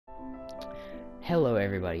Hello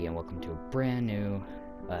everybody and welcome to a brand new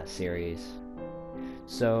series.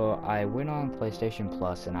 So I went on PlayStation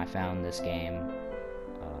Plus and I found this game,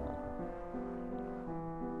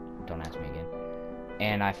 don't ask me again,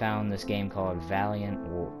 and I found this game called Valiant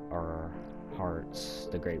or Hearts,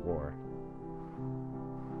 The Great War.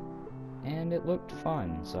 And it looked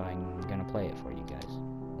fun, so I'm gonna play it for you guys.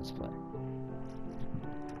 Let's play.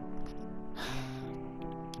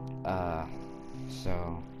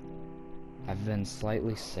 So I've been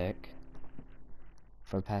slightly sick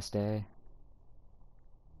for the past day.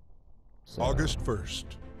 So, August 1st,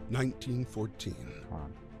 1914.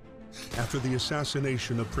 After the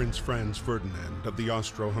assassination of Prince Franz Ferdinand of the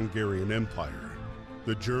Austro-Hungarian Empire,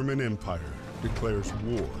 the German Empire declares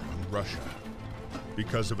war on Russia.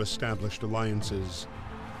 Because of established alliances,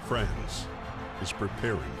 France is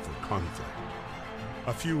preparing for conflict.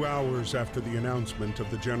 A few hours after the announcement of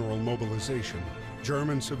the general mobilization,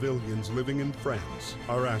 German civilians living in France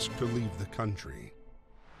are asked to leave the country.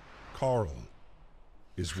 Karl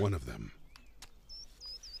is one of them.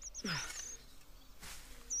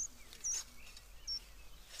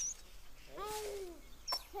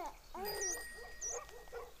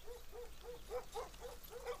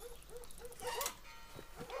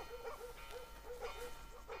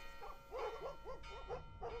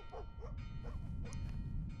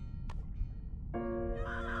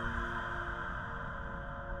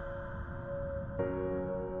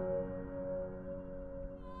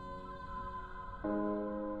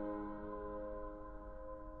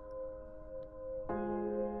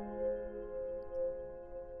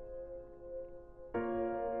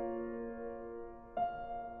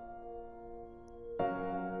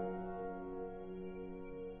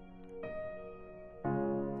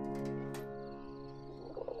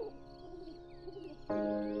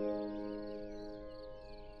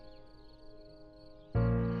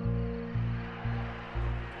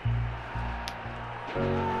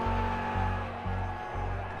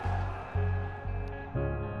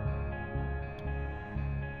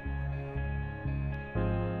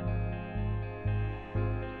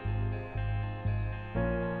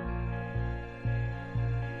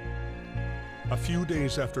 A few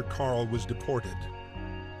days after Karl was deported,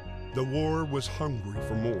 the war was hungry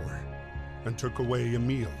for more and took away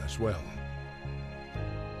Emil as well.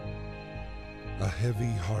 A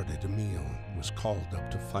heavy-hearted Emil was called up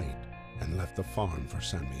to fight and left the farm for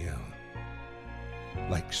Saint-Mihiel.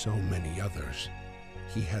 Like so many others,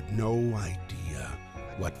 he had no idea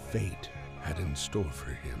what fate had in store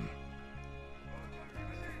for him.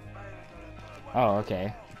 oh,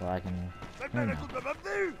 okay. Well, I can hear now.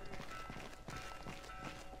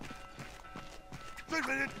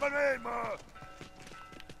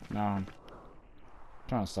 No.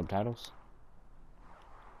 Turn on subtitles.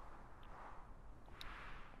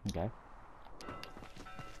 Okay.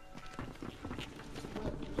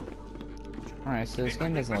 Alright, so this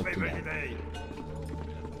game doesn't look too bad.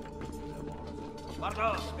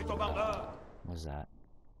 What's that?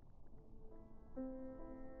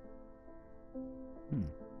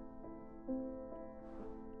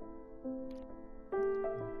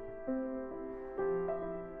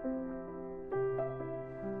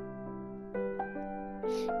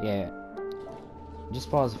 Yeah, just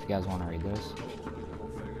pause if you guys want to read those.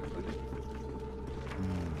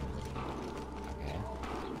 Okay.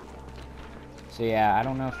 So yeah, I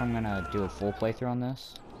don't know if I'm gonna do a full playthrough on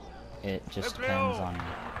this. It just depends on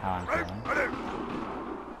how I'm feeling.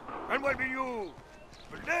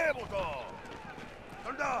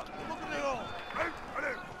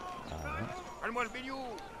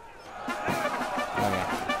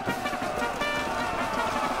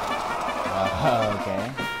 Okay.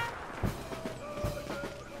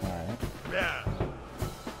 Alright.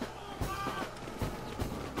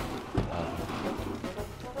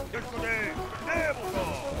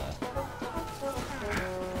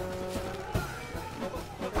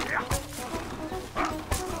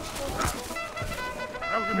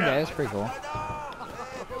 Okay, that's pretty cool.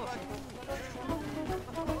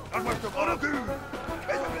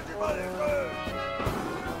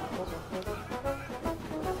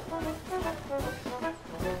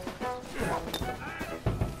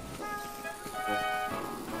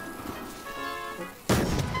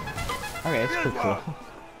 Okay, it's pretty cool.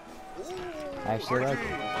 I actually like it.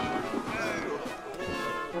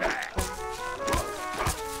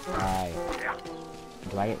 Alright.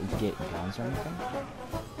 Do I get guns or anything?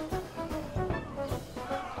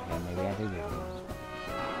 Okay, maybe I do get guns.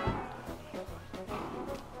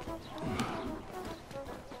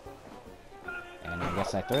 And I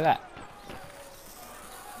guess I throw that.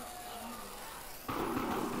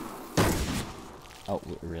 Oh,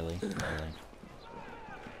 really? Really?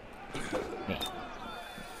 Yeah.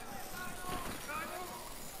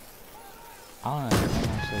 Oh, I'm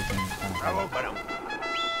actually being kind of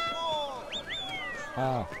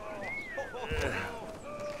oh.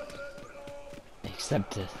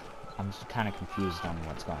 Except I'm just kind of confused on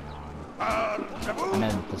what's going on. I know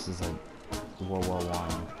that this is a World War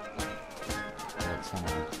One. It's kind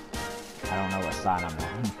of, I don't know what side I'm on.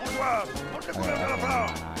 Okay, okay, I know what side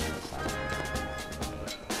I'm on.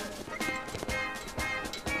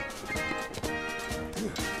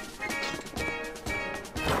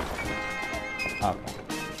 Okay.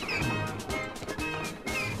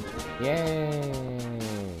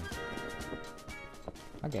 Yay!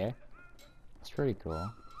 Okay. That's pretty cool.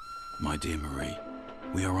 My dear Marie,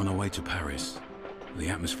 we are on our way to Paris. The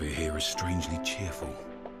atmosphere here is strangely cheerful.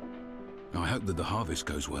 I hope that the harvest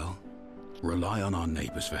goes well. Rely on our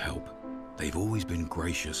neighbors for help. They've always been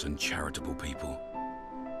gracious and charitable people.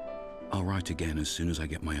 I'll write again as soon as I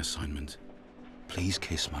get my assignment. Please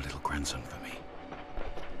kiss my little grandson for me.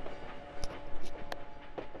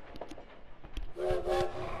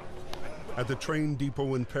 At the train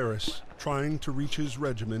depot in Paris, trying to reach his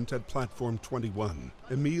regiment at platform 21,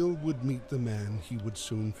 Emile would meet the man he would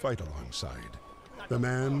soon fight alongside. The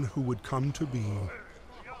man who would come to be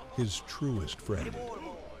his truest friend.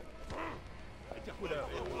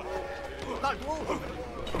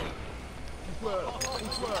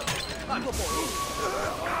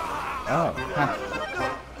 Oh, huh.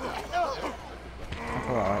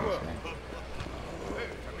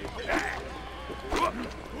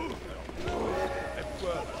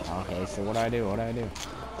 Okay, so what do I do? What do I do?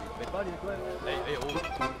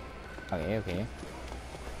 Okay, okay.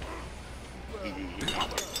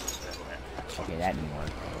 Okay, that didn't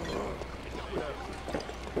work.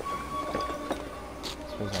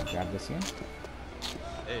 Suppose I grab this here?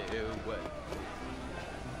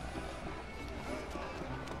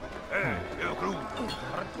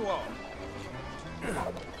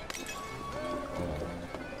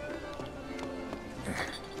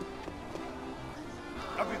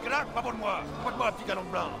 Pas pour moi. Pas de moi, petit canon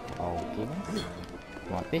blanc. Okay.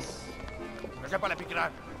 Want this? J'aime pas la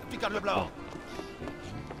piquerade. Petit canon blanc.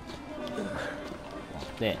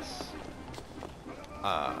 Want this?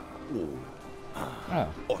 Ah. Oh. Oh.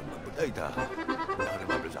 Oh, ma potato.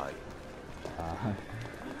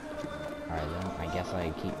 Alright then, I guess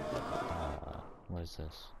I keep, what is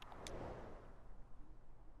this?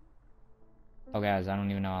 Oh guys, I don't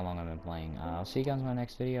even know how long I've been playing. I'll see you guys in my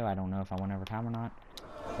next video. I don't know if I went over time or not.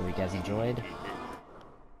 Hope you guys enjoyed.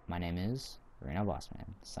 My name is Reno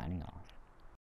Bossman, signing off.